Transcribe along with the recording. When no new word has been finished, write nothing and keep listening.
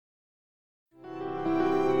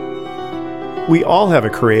We all have a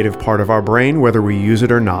creative part of our brain, whether we use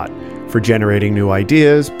it or not, for generating new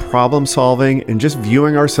ideas, problem solving, and just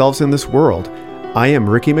viewing ourselves in this world. I am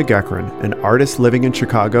Ricky McGuckran, an artist living in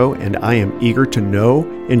Chicago, and I am eager to know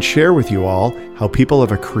and share with you all how people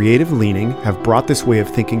of a creative leaning have brought this way of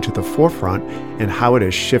thinking to the forefront and how it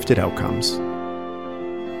has shifted outcomes.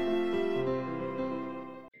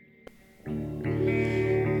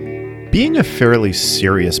 Being a fairly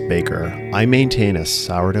serious baker, I maintain a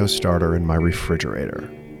sourdough starter in my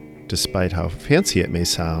refrigerator. Despite how fancy it may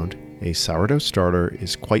sound, a sourdough starter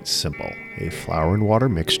is quite simple, a flour and water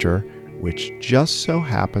mixture, which just so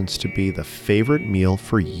happens to be the favorite meal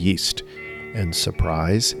for yeast. And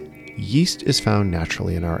surprise, yeast is found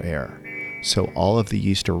naturally in our air. So all of the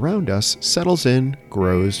yeast around us settles in,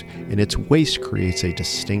 grows, and its waste creates a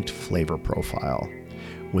distinct flavor profile.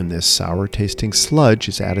 When this sour-tasting sludge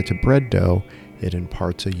is added to bread dough, it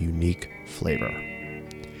imparts a unique flavor.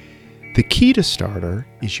 The key to starter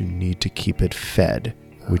is you need to keep it fed,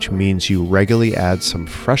 which means you regularly add some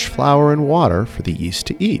fresh flour and water for the yeast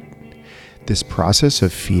to eat. This process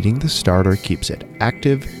of feeding the starter keeps it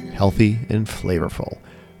active, healthy, and flavorful.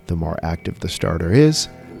 The more active the starter is,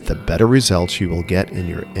 the better results you will get in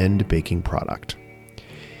your end baking product.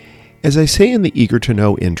 As I say in the Eager to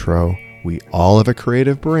Know intro, we all have a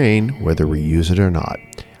creative brain, whether we use it or not.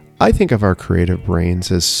 I think of our creative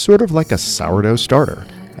brains as sort of like a sourdough starter.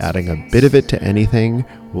 Adding a bit of it to anything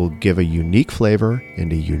will give a unique flavor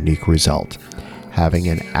and a unique result. Having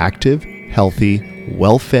an active, healthy,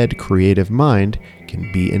 well-fed creative mind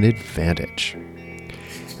can be an advantage.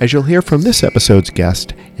 As you'll hear from this episode's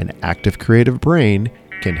guest, an active creative brain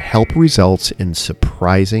can help results in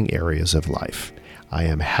surprising areas of life. I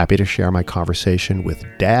am happy to share my conversation with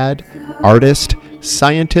dad, artist,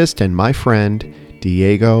 scientist, and my friend,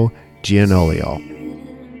 Diego Giannolio.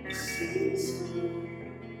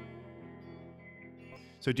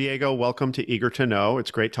 So Diego, welcome to Eager to Know.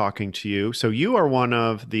 It's great talking to you. So you are one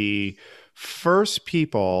of the first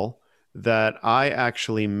people that I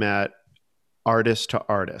actually met artist to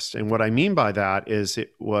artist. And what I mean by that is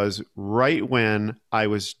it was right when I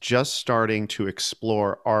was just starting to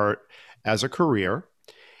explore art as a career.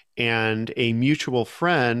 And a mutual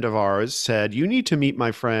friend of ours said, you need to meet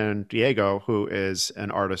my friend Diego, who is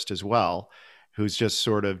an artist as well, who's just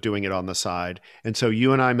sort of doing it on the side. And so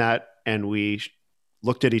you and I met and we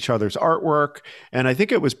looked at each other's artwork. And I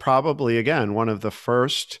think it was probably, again, one of the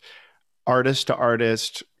first artist to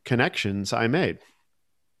artist connections I made.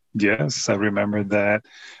 Yes, I remember that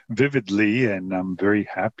vividly, and I'm very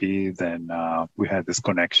happy that we had this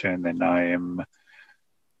connection, and I am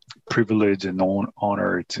privileged and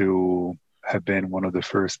honored to have been one of the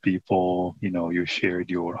first people. You shared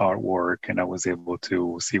your artwork, and I was able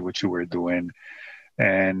to see what you were doing,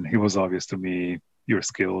 and it was obvious to me your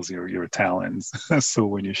skills, your talents. So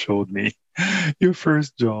when you showed me your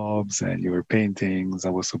first jobs and your paintings, I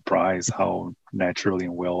was surprised how naturally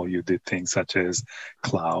and well you did things such as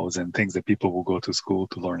clouds and things that people will go to school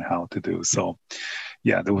to learn how to do. So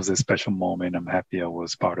yeah, there was a special moment. I'm happy I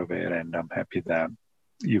was part of it, and I'm happy that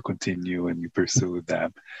you continue and you pursue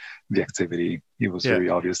the activity. It was very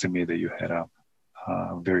obvious to me that you had a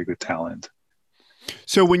very good talent.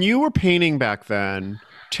 So when you were painting back then,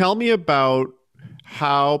 tell me about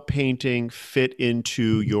how painting fit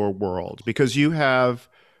into your world, because you have,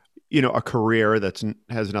 a career that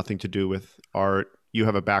has nothing to do with art. You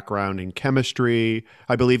have a background in chemistry.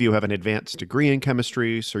 I believe you have an advanced degree in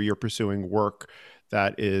chemistry, so you're pursuing work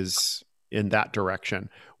that is in that direction.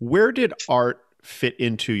 Where did art fit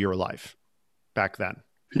into your life back then?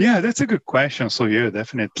 Yeah, that's a good question. So yeah,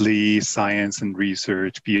 definitely science and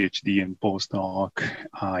research, PhD and postdoc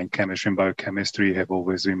in chemistry and biochemistry have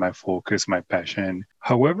always been my focus, my passion.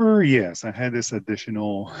 However, yes, I had this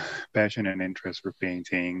additional passion and interest for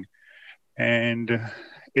painting, and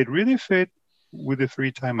it really fit with the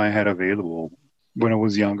free time I had available. When I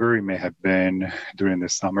was younger, it may have been during the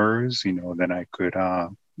summers, then I could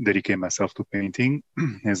dedicate myself to painting.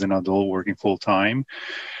 As an adult working full time,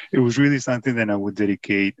 it was really something that I would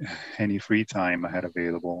dedicate any free time I had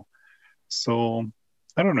available. So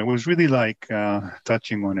I don't know, it was really like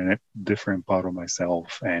touching on a different part of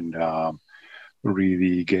myself and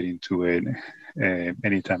really get into it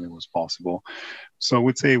anytime it was possible. So I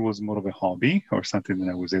would say it was more of a hobby or something that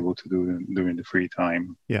I was able to do during the free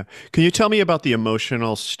time. Yeah. Can you tell me about the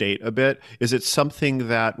emotional state a bit? Is it something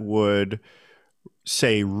that would,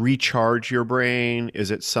 say, recharge your brain?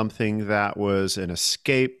 Is it something that was an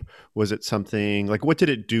escape? Was it something like, what did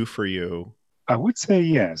it do for you? I would say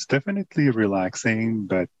yes, definitely relaxing,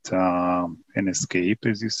 but an escape,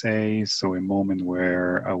 as you say. So a moment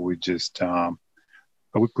where I would just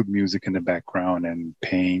I would put music in the background and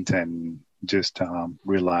paint and just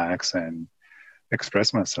relax and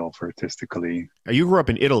express myself artistically. You grew up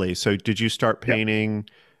in Italy, so did you start Yeah. painting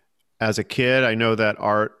as a kid? I know that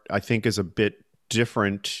art, I think, is a bit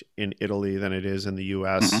different in Italy than it is in the Mhm.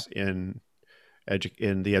 US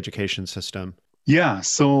in the education system. Yeah,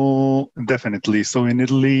 so definitely. So in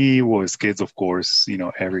Italy was kids, of course,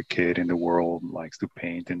 every kid in the world likes to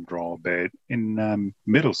paint and draw. But in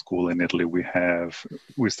middle school in Italy, we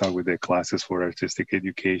start with the classes for artistic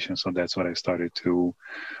education. So that's what I started to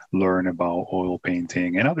learn about oil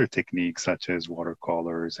painting and other techniques such as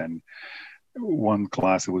watercolors. And one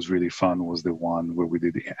class that was really fun was the one where we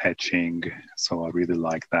did the etching. So I really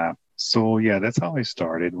liked that. So yeah, that's how I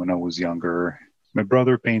started when I was younger. My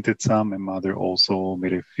brother painted some. My mother also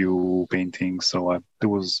made a few paintings. So there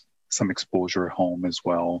was some exposure at home as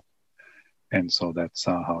well. And so that's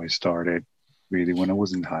how I started. Really, when I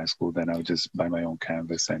was in high school, then I would just buy my own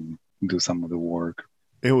canvas and do some of the work.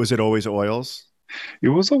 Was it always oils? It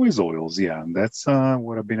was always oils, yeah. And that's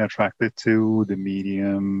what I've been attracted to, the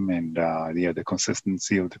medium and yeah, the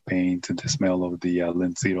consistency of the paint and the smell of the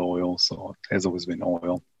linseed oil. So it has always been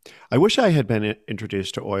oil. I wish I had been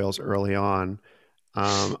introduced to oils early on.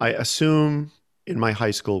 I assume in my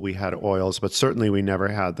high school we had oils, but certainly we never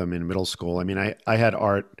had them in middle school. I mean, I had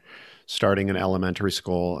art starting in elementary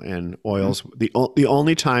school, and Mhm. oils. The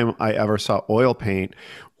only time I ever saw oil paint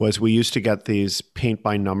was we used to get these paint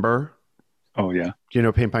by number. Oh, yeah. Do you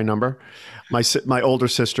know paint by number? My older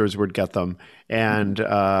sisters would get them,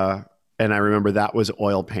 Mhm. and I remember that was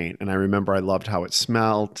oil paint, and I remember I loved how it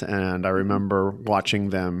smelt, and I Mhm. remember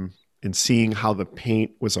watching them and seeing how the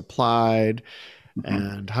paint was applied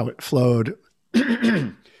Mhm. and how it flowed.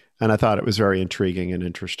 And I thought it was very intriguing and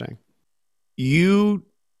interesting. You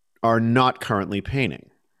are not currently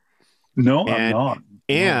painting. No, I'm And not.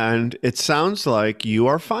 No. and it sounds like you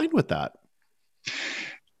are fine with that.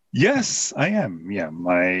 Yes, I am. Yeah,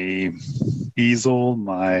 my easel,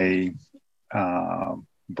 my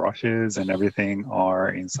brushes, and everything are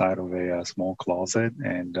inside of a small closet,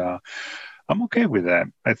 and I'm okay with that.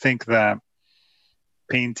 I think that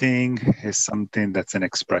painting is something that's an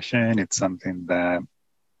expression. It's something that,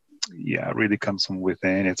 yeah, really comes from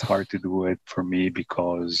within. It's hard to do it for me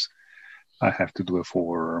because I have to do it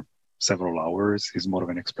for several hours. It's more of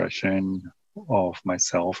an expression of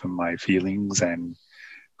myself and my feelings, and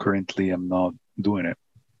currently I'm not doing it.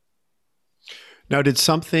 Now, did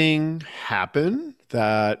something happen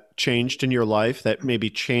that changed in your life that maybe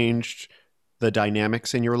changed the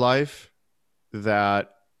dynamics in your life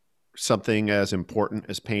that something as important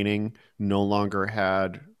as painting no longer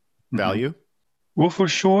had Mhm. value? Well, for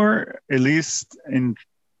sure, at least in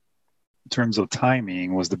terms of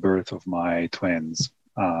timing, was the birth of my twins.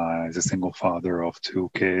 As a single father of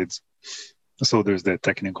two kids, so there's the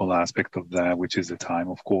technical aspect of that, which is the time,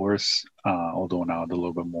 of course. Although now they're a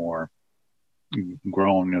little bit more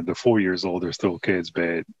grown, the 4 years old, they're still kids,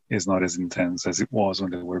 but it's not as intense as it was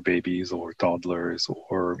when they were babies or toddlers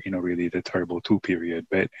or really the terrible two period.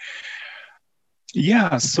 But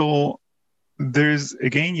yeah, so there's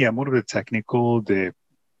again, yeah, more of the technical, the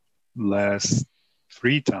less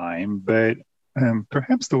free time, but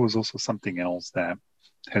perhaps there was also something else that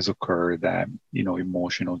has occurred, that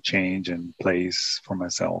emotional change and place for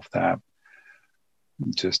myself that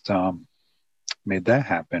just made that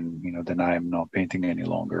happen. Then I am not painting any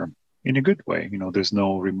longer in a good way. There's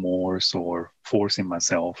no remorse or forcing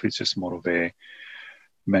myself. It's just more of a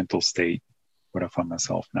mental state where I find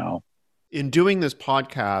myself now. In doing this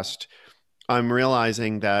podcast, I'm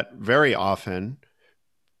realizing that very often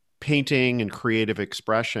painting and creative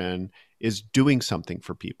expression is doing something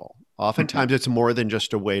for people. Mhm. Oftentimes, it's more than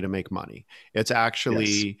just a way to make money. It's Yes.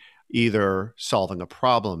 actually either solving a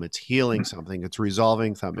problem, it's healing Mhm. something, it's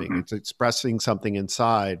resolving something, Mhm. it's expressing something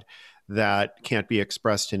inside that can't be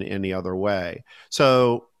expressed in any other way.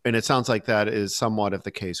 So, and it sounds like that is somewhat of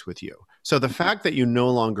the case with you. So, the Mhm. fact that you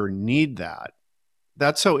no longer need that,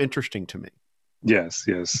 that's so interesting to me. Yes,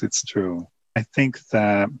 yes, it's true. I think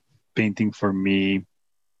that painting for me,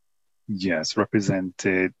 yes,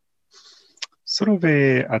 represented sort of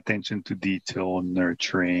a attention to detail,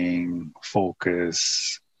 nurturing,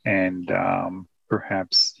 focus, and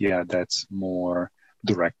perhaps, yeah, that's more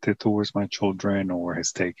directed towards my children, or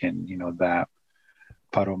has taken, that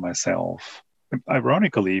part of myself.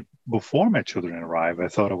 Ironically, before my children arrived, I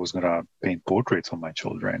thought I was going to paint portraits of my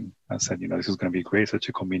children. I said, this is going to be great, such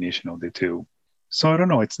a combination of the two. So I don't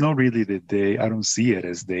know. It's not really that I don't see it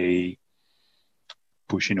as they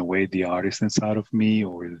pushing away the artist inside of me,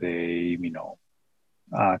 or they,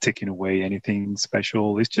 taking away anything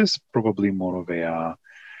special. It's just probably more of a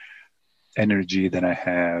energy that I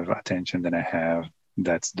have, attention that I have,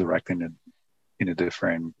 that's directed in a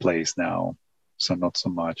different place now. So not so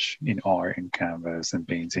much in art and canvas and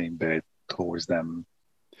painting, but towards them.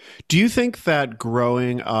 Do you think that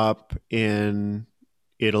growing up in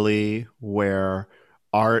Italy, where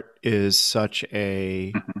art is such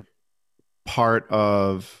a Mhm. part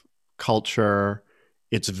of culture,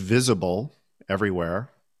 it's visible everywhere,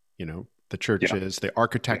 you know, the Yeah. churches, the Yes.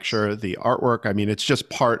 architecture, the artwork, I mean, it's just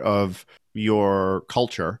part of your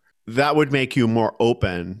culture. That would make you more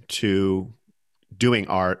open to doing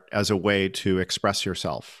art as a way to express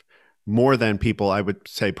yourself more than people, I would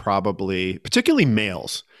say, probably particularly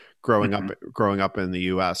males Hmm. growing up in the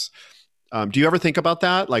US. Do you ever think about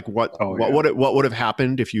that? Like Oh yeah. what would have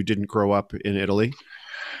happened if you didn't grow up in Italy?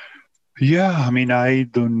 Yeah, I mean, I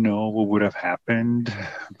don't know what would have happened.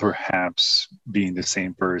 Perhaps being the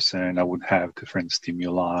same person, I would have different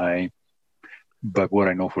stimuli. But what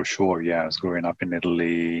I know for sure, yeah, is growing up in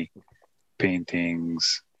Italy,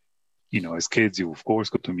 paintings, as kids, you of course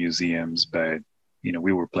go to museums, but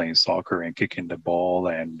we were playing soccer and kicking the ball,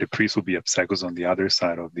 and the priest would be upset because on the other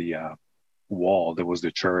side of the wall there was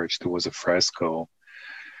the church, there was a fresco,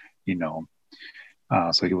 you know,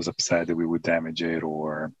 so he was upset that we would damage it,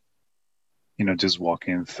 or just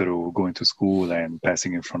walking through, going to school and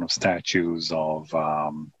passing in front of statues of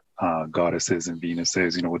goddesses and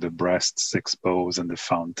Venuses, with the breasts exposed and the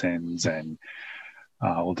fountains and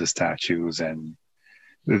all the statues, and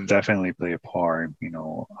it definitely play a part.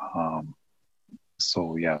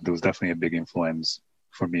 So yeah, there was definitely a big influence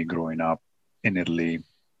for me growing up in Italy,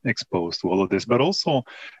 exposed to all of this. But also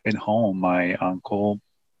in home, my uncle,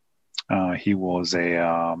 he was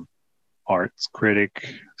a arts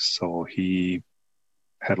critic, so he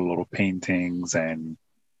had a lot of paintings and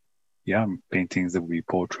yeah, paintings that would be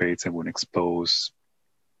portraits that would expose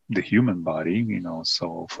the human body.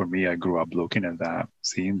 So for me, I grew up looking at that,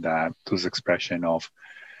 seeing that, those expression of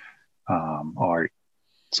art.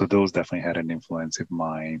 So those definitely had an influence in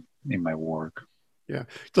my work. Yeah.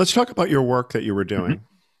 Let's talk about your work that you were Mhm. doing.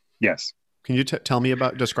 Yes. Can you tell me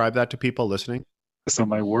about, describe that to people listening? So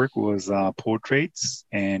my work was portraits,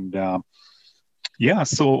 and yeah,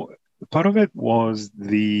 so part of it was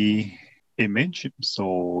the image.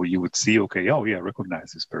 So you would see, okay, oh yeah, I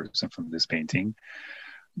recognize this person from this painting.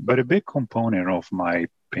 But a big component of my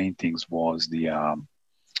paintings was the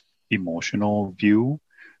emotional view.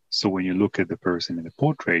 So when you look at the person in the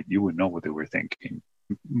portrait, you would know what they were thinking.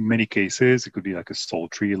 In many cases, it could be like a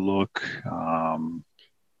sultry look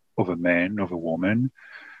of a man, of a woman.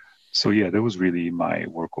 So yeah, that was really my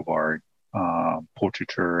work of art,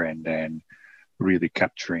 portraiture, and then really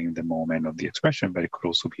capturing the moment of the expression. But it could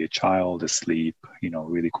also be a child asleep,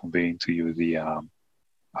 really conveying to you the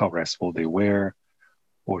how restful they were,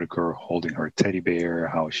 or the girl holding her teddy bear,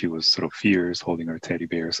 how she was sort of fierce holding her teddy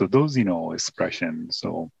bear. So those, expressions.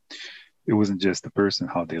 So it wasn't just the person,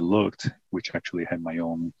 how they looked, which actually had my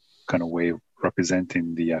own kind of way of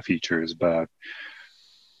representing the features, but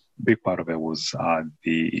a big part of it was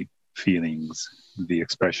the feelings, the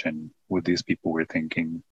expression, what these people were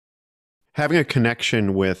thinking. Having a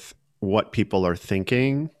connection with what people are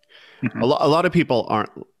thinking. Mm-hmm. A lot of people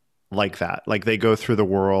aren't like that. Like they go through the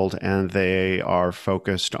world and they are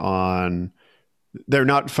focused on, they're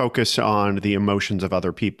not focused on the emotions of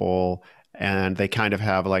other people. And they kind of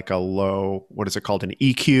have like a low, what is it called? An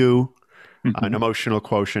EQ, an Mm-hmm. emotional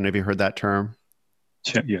quotient. Have you heard that term?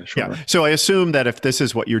 Yeah, Yeah. sure. So I assume that if this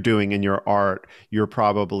is what you're doing in your art, you're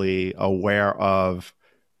probably aware of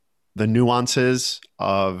the nuances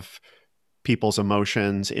of people's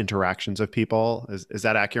emotions, interactions of people. Is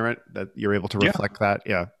that accurate? That you're able to Yeah, reflect that?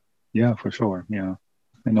 Yeah. yeah, for sure. Yeah.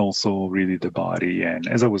 And also, really, the body. And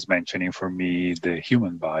as I was mentioning, for me, the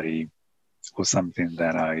human body was something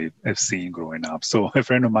that I have seen growing up. So a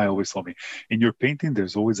friend of mine always told me, in your painting,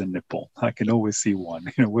 there's always a nipple. I can always see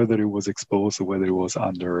one, whether it was exposed or whether it was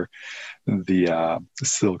under the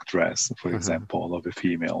silk dress, for Uh-huh. example, of a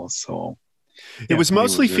female. So It yeah, was for me, it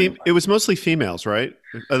was mostly very, it was mostly females, right?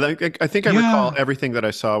 I think I recall yeah, everything that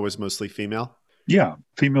I saw was mostly female. yeah,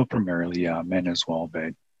 female primarily, yeah, men as well,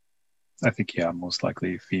 but I think, yeah, most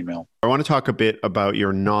likely female. I want to talk a bit about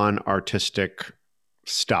your non-artistic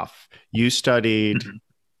stuff. You studied Mhm.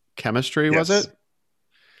 chemistry, was Yes. it?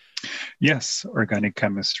 Yes, organic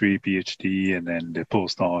chemistry, PhD, and then the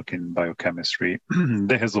postdoc in biochemistry.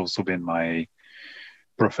 That has also been my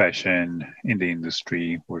profession in the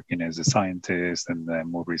industry, working as a scientist and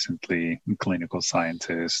then more recently clinical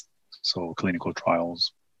scientist, so clinical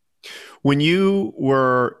trials. When you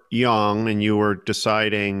were young and you were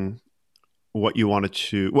deciding what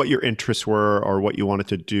your interests were or what you wanted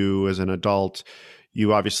to do as an adult,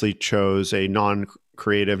 You obviously chose a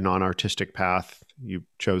non-creative, non-artistic path. You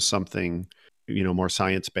chose something, more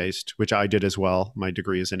science-based, which I did as well. My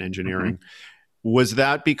degree is in engineering. Was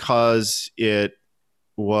that because it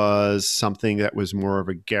was something that was more of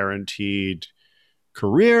a guaranteed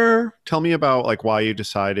career? Tell me about like why you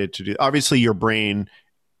decided to do. Obviously, your brain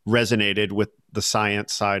resonated with the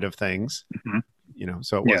science side of things,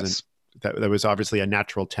 so it wasn't Yes. that there was obviously a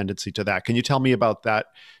natural tendency to that. Can you tell me about that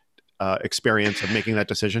experience of making that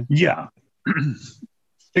decision? Yeah,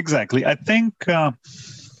 exactly. I think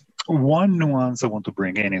one nuance I want to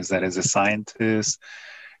bring in is that as a scientist,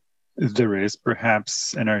 there is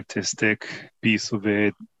perhaps an artistic piece of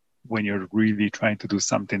it when you're really trying to do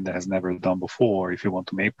something that has never done before. If you want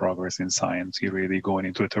to make progress in science, you're really going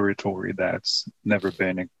into a territory that's never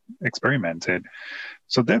been experimented.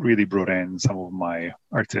 So that really brought in some of my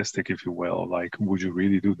artistic, if you will, like, would you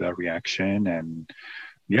really do that reaction? And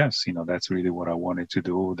yes, that's really what I wanted to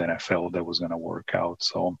do. Then I felt that was going to work out.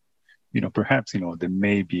 So, perhaps, there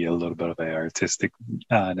may be a little bit of an artistic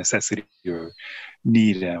necessity or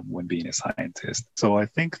need when being a scientist. So I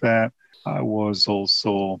think that I was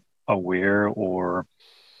also aware or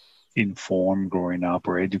informed growing up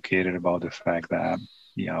or educated about the fact that,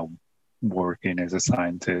 working as a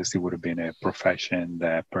scientist, it would have been a profession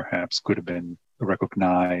that perhaps could have been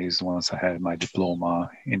recognized once I had my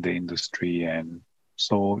diploma in the industry. And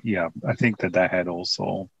so, yeah, I think that had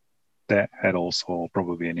also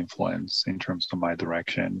probably an influence in terms of my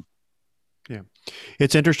direction. Yeah.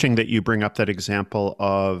 It's interesting that you bring up that example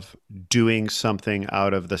of doing something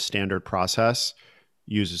out of the standard process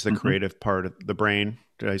uses the creative part of the brain.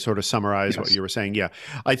 Did I sort of summarize what you were saying? Yeah.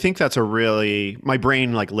 I think that's my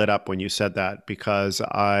brain like lit up when you said that, because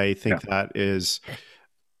I think that is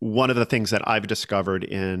one of the things that I've discovered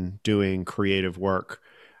in doing creative work.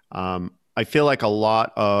 I feel like a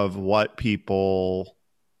lot of what people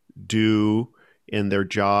do in their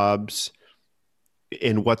jobs,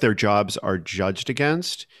 in what their jobs are judged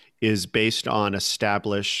against, is based on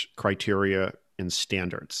established criteria and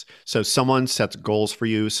standards. So someone sets goals for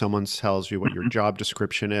you, someone tells you what your job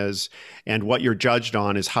description is, and what you're judged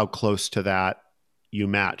on is how close to that you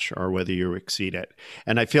match or whether you exceed it.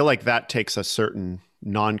 And I feel like that takes a certain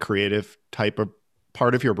non-creative type of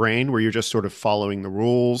part of your brain where you're just sort of following the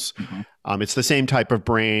rules. It's the same type of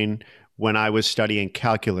brain when I was studying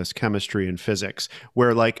calculus, chemistry, and physics,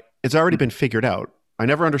 where like it's already been figured out. I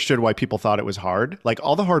never understood why people thought it was hard. Like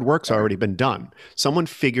all the hard work's already been done. Someone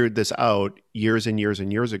figured this out years and years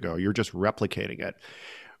and years ago. You're just replicating it.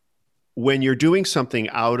 When you're doing something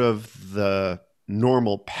out of the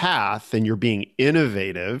normal path and you're being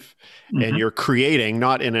innovative and you're creating,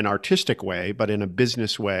 not in an artistic way, but in a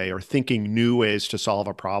business way, or thinking new ways to solve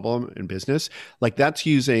a problem in business, like that's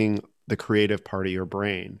using the creative part of your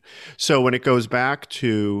brain. So when it goes back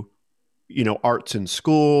to arts in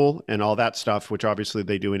school and all that stuff, which obviously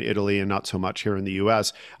they do in Italy and not so much here in the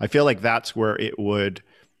US, I feel like that's where it would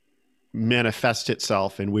manifest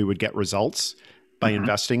itself and we would get results by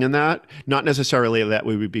investing in that. Not necessarily that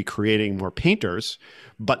we would be creating more painters,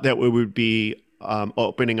 but that we would be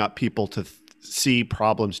opening up people to see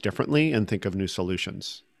problems differently and think of new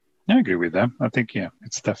solutions. I agree with that. I think,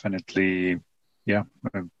 it's definitely, a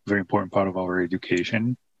very important part of our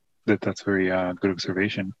education. That's very good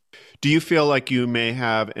observation. Do you feel like you may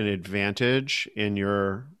have an advantage in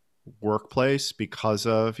your workplace because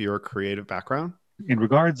of your creative background? In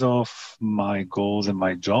regards of my goals and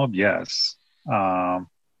my job, yes. My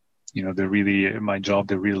job,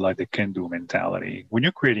 they really like the can-do mentality. When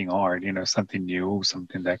you're creating art, something new,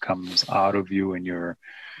 something that comes out of you and you're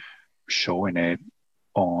showing it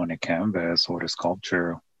on a canvas or a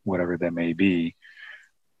sculpture, whatever that may be.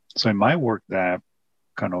 So in my work, that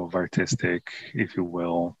kind of artistic, if you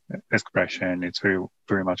will, expression, it's very,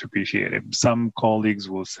 very much appreciated. Some colleagues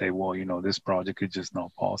will say, well, this project is just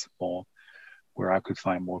not possible, where I could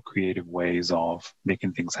find more creative ways of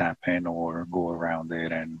making things happen or go around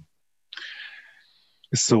it. And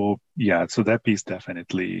so, so that piece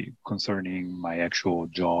definitely concerning my actual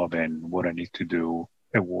job and what I need to do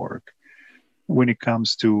at work. When it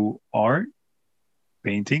comes to art,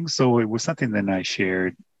 painting, so it was something that I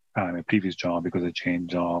shared my previous job because I changed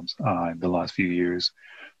jobs in the last few years.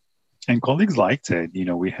 And colleagues liked it.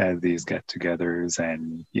 We had these get-togethers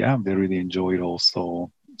and they really enjoyed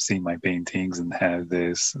also seeing my paintings and have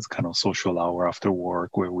this kind of social hour after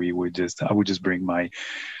work where I would just bring my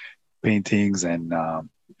paintings and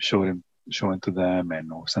show them to them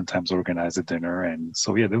and or sometimes organize a dinner. And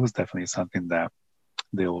so, that was definitely something that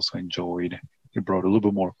they also enjoyed. It brought a little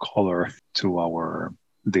bit more color to our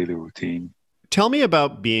daily routine. Tell me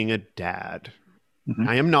about being a dad.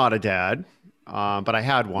 I am not a dad. but I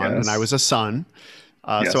had one and I was Yes. a son.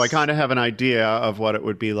 So I Yes. kind of have an idea of what it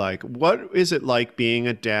would be like. What is it like being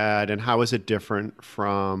a dad, and how is it different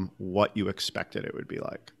from what you expected it would be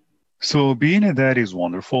like? So being a dad is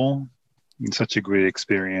wonderful. It's such a great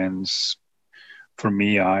experience. For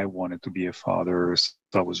me, I wanted to be a father, so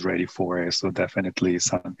I was ready for it. So definitely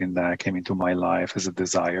something that came into my life as a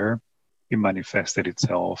desire. It manifested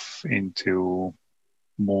itself into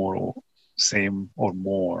more, same or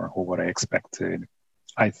more, or what I expected.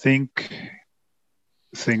 I think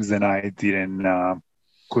things that I didn't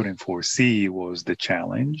couldn't foresee was the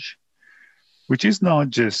challenge, which is not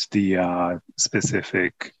just the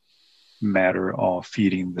specific matter of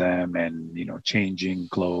feeding them and changing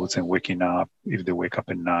clothes and waking up if they wake up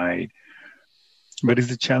at night, but it's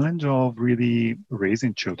the challenge of really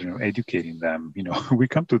raising children, educating them. We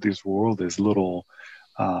come to this world as little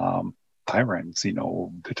um, tyrants,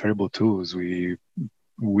 the terrible tools. We,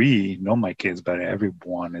 not my kids, but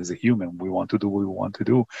everyone as a human, we want to do what we want to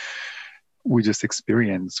do. We just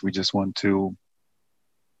experience, we just want to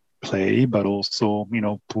play, but also,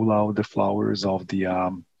 pull out the flowers of the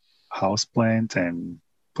house plant and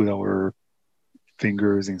put our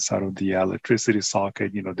fingers inside of the electricity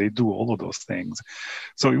socket. They do all of those things.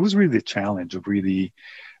 So it was really a challenge of really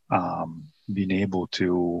being able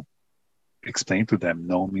to explain to them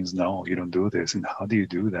no means no, you don't do this. And how do you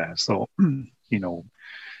do that? So,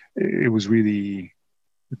 it was really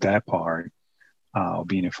that part of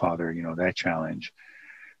being a father, that challenge.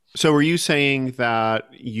 So, were you saying that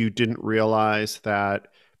you didn't realize that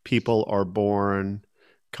people are born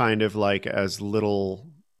kind of like as little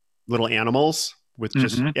animals with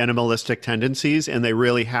just Mm-hmm. animalistic tendencies, and they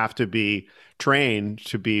really have to be trained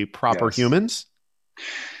to be proper Yes. humans?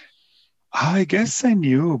 I guess I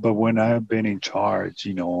knew, but when I've been in charge,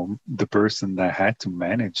 the person that had to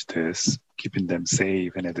manage this, keeping them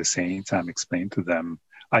safe and at the same time explain to them,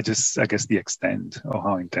 I guess the extent of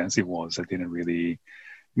how intense it was, I didn't really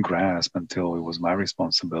grasp until it was my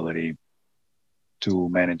responsibility to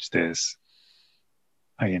manage this.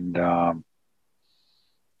 And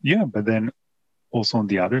yeah, but then also on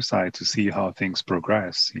the other side to see how things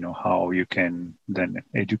progress, how you can then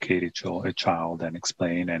educate a child and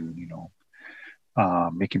explain and,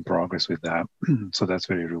 making progress with that. So that's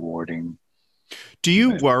very rewarding. Do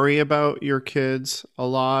you But worry about your kids a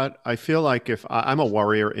lot? I feel like if I'm a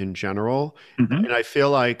worrier in general, mhm, and I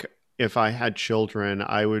feel like if I had children,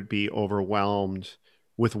 I would be overwhelmed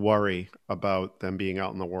with worry about them being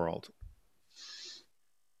out in the world.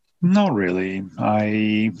 not really.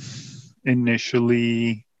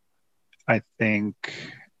 Initially, I think,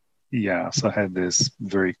 yeah, so I had this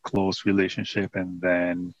very close relationship, and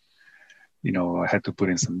then, I had to put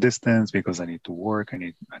in some distance because I need to work.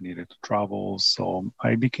 I needed to travel. So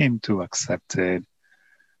I became too accepted.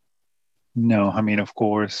 No, I mean, of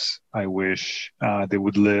course, I wish they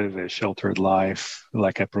would live a sheltered life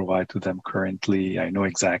like I provide to them currently. I know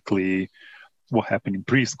exactly what happened in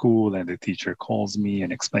preschool, and the teacher calls me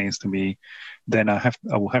and explains to me. Then I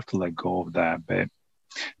will have to let go of that. But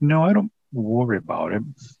no, I don't worry about it.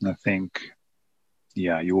 I think,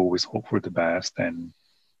 yeah, you always hope for the best, and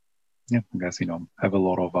yeah, I guess have a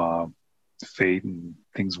lot of faith in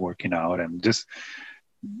things working out, and just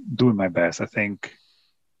doing my best. I think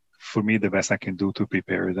for me, the best I can do to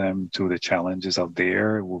prepare them to the challenges out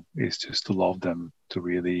there is just to love them, to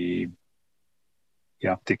really,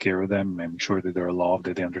 yeah, take care of them and make sure that they're loved,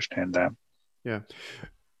 that they understand that. Yeah.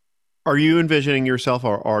 Are you envisioning yourself,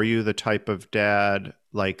 or are you the type of dad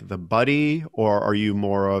like the buddy, or are you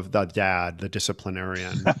more of the dad, the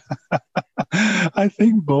disciplinarian? I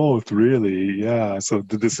think both, really. Yeah. So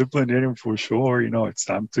the disciplinarian for sure, it's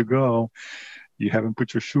time to go. You haven't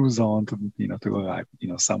put your shoes on to go.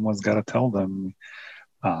 Someone's got to tell them.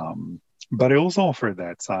 Um, but I also offer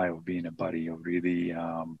that side of being a buddy, of really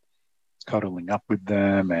cuddling up with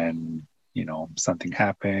them, and something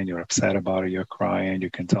happened, you're upset about it, you're crying, you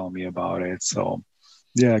can tell me about it. So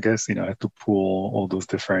yeah, I guess I have to pull all those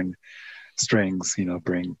different strings,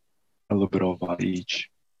 bring a little bit of each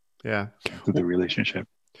Yeah. to the relationship.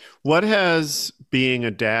 What has being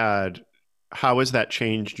a dad, how has that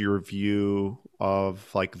changed your view of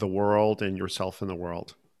like the world and yourself in the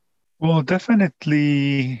world? Well,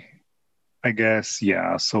 definitely, I guess,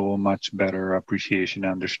 yeah, so much better appreciation,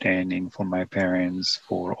 understanding for my parents,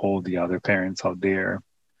 for all the other parents out there.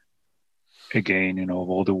 Again, of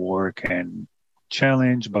all the work and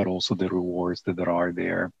challenge, but also the rewards that are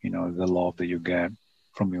there, the love that you get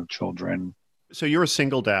from your children. So you're a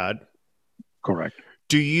single dad. Correct.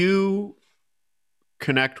 Do you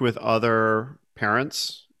connect with other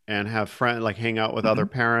parents and have friends, like hang out with other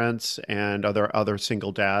parents and other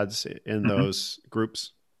single dads in those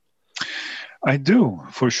groups? I do,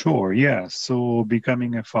 for sure. Yes. So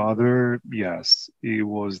becoming a father, yes, it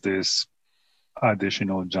was this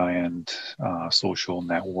additional giant social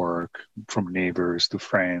network, from neighbors to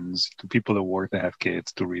friends to people at work that have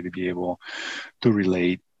kids, to really be able to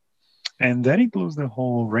relate. And that includes the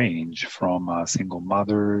whole range from single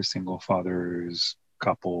mothers, single fathers,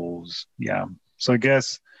 couples. Yeah. So I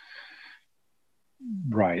guess,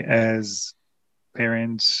 right, as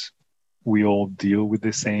parents, we all deal with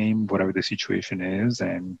the same, whatever the situation is.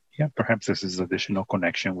 And yeah, perhaps this is additional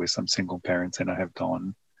connection with some single parents that I have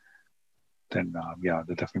done. Then, yeah,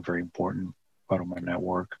 they're definitely very important part of my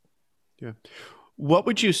network. Yeah. What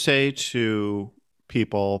would you say to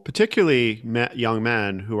people, particularly young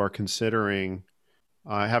men who are considering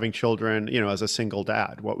having children, as a single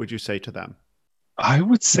dad? What would you say to them? I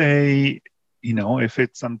would say, if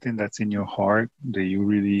it's something that's in your heart that you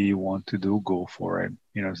really want to do, go for it.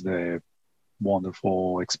 It's the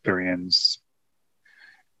wonderful experience.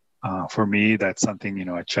 For me, that's something,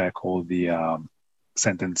 I check all the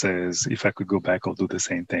sentences. If I could go back, I'll do the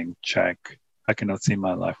same thing. Check. I cannot see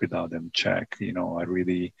my life without them. Check. I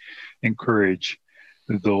really encourage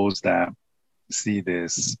those that see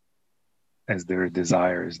this as their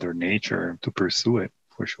desires, their nature, to pursue it,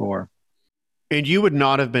 for sure. And you would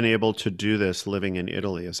not have been able to do this living in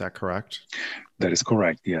Italy, is that correct? That is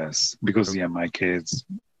correct, yes. Because, my kids,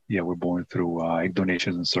 were born through egg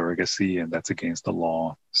donations and surrogacy, and that's against the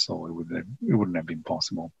law. So it wouldn't have been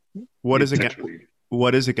possible. What is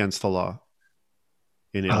against the law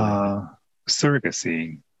in Italy?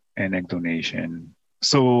 Surrogacy and egg donation.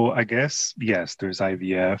 So I guess, yes, there's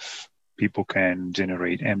IVF. People can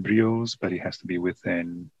generate embryos, but it has to be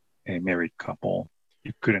within a married couple.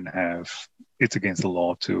 You couldn't have, it's against the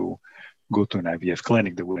law to go to an IVF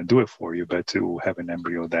clinic that wouldn't do it for you, but to have an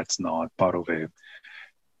embryo that's not part of a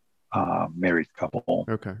married couple.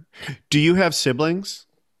 Okay. Do you have siblings?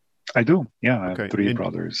 I do. Yeah. I have 3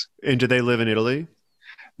 brothers. And do they live in Italy?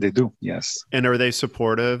 They do. Yes. And are they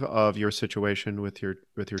supportive of your situation with your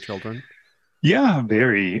children? Yeah,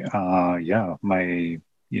 very.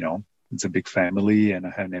 It's a big family, and I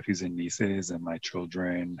have nephews and nieces, and my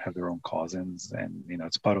children have their own cousins, and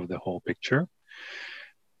it's part of the whole picture.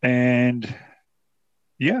 And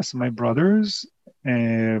yes, my brothers,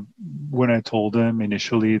 when I told them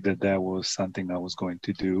initially that was something I was going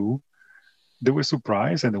to do, they were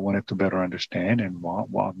surprised, and they wanted to better understand. And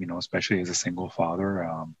especially as a single father,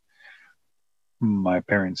 my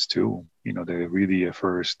parents too, they really at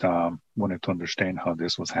first wanted to understand how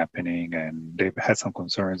this was happening, and they had some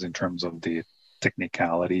concerns in terms of the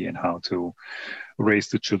technicality and how to raise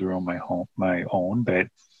the children on my own, but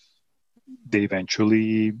they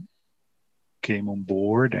eventually came on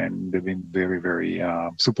board, and they've been very, very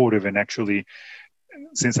supportive. And actually,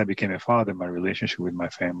 since I became a father, my relationship with my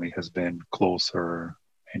family has been closer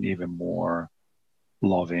and even more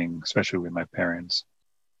loving, especially with my parents.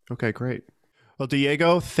 Okay, great. Well,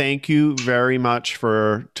 Diego, thank you very much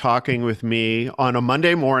for talking with me on a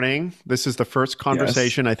Monday morning. This is the first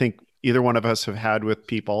conversation I think either one of us have had with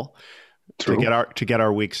people to get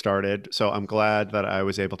our week started. So I'm glad that I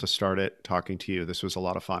was able to start it talking to you. This was a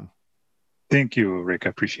lot of fun. Thank you, Rick. I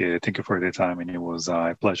appreciate it. Thank you for the time. And it was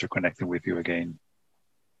a pleasure connecting with you again.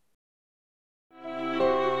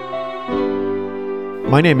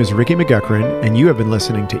 My name is Ricky McGuckran, and you have been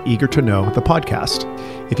listening to Eager to Know, the podcast.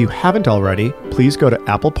 If you haven't already, please go to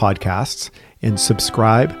Apple Podcasts and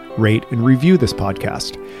subscribe, rate, and review this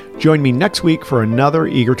podcast. Join me next week for another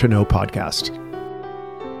Eager to Know podcast.